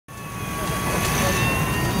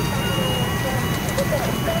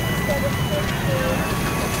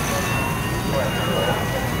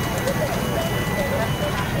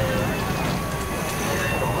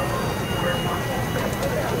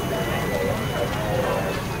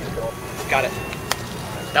got it.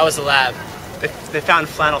 That was the lab. They found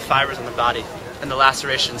flannel fibers on the body, and the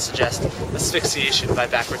lacerations suggest asphyxiation by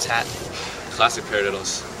backwards hat. Classic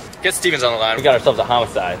paradiddles. Get Stevens on the line. We got ourselves a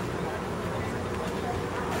homicide.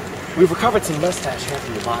 We've recovered some mustache hair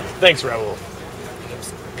from the body. Thanks, Rebel.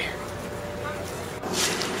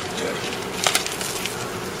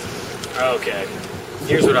 Okay,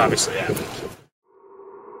 here's what obviously happened.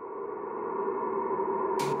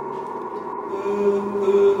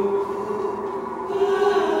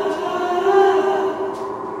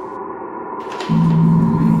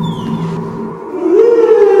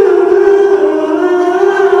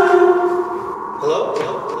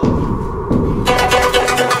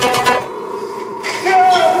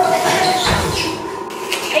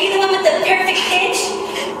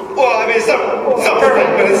 It's not perfect,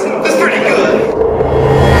 but it's pretty good.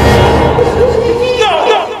 No!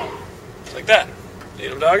 Like that.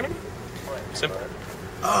 Need him dogging him? Simple.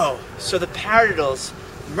 Oh, so the Paradiddles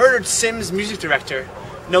murdered Sims' music director,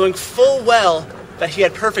 knowing full well that he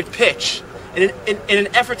had perfect pitch, in an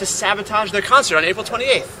effort to sabotage their concert on April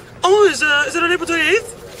 28th. Oh, is it on April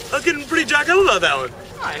 28th? I was getting pretty jacked up about that one.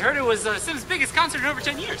 Oh, I heard it was Sims' biggest concert in over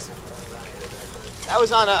 10 years. That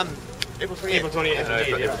was on April 28th. April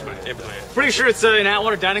 28th. Pretty sure it's in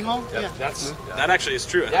Atwater Dining Hall? Yeah. That actually is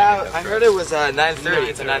true. Yeah, I heard it was 9:30.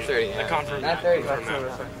 It's 9:30. I confirmed 9:30.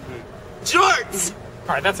 Jorts!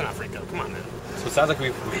 Alright, that's enough, Rico. Come on, man. So it sounds like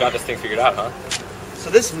we've got this thing figured out, huh?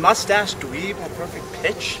 So this mustache dweeb had perfect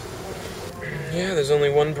pitch? Yeah, there's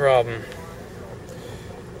only one problem.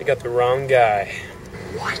 They got the wrong guy.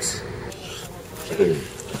 What?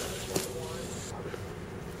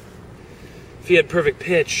 If he had perfect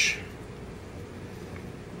pitch,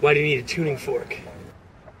 why do you need a tuning fork?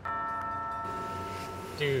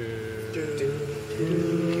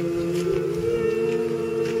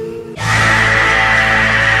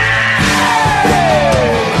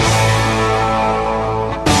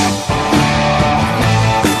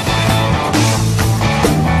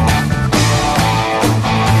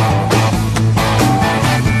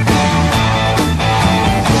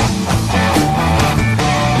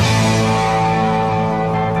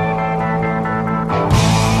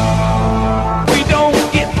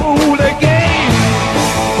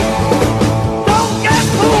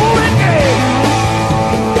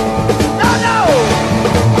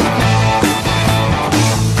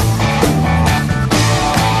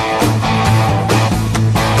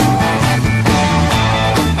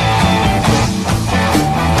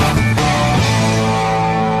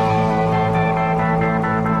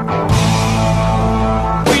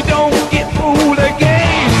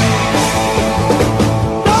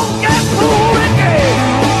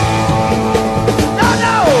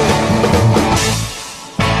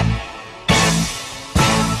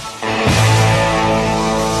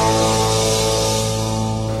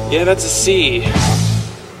 Yeah, that's a C.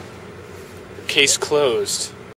 Case closed.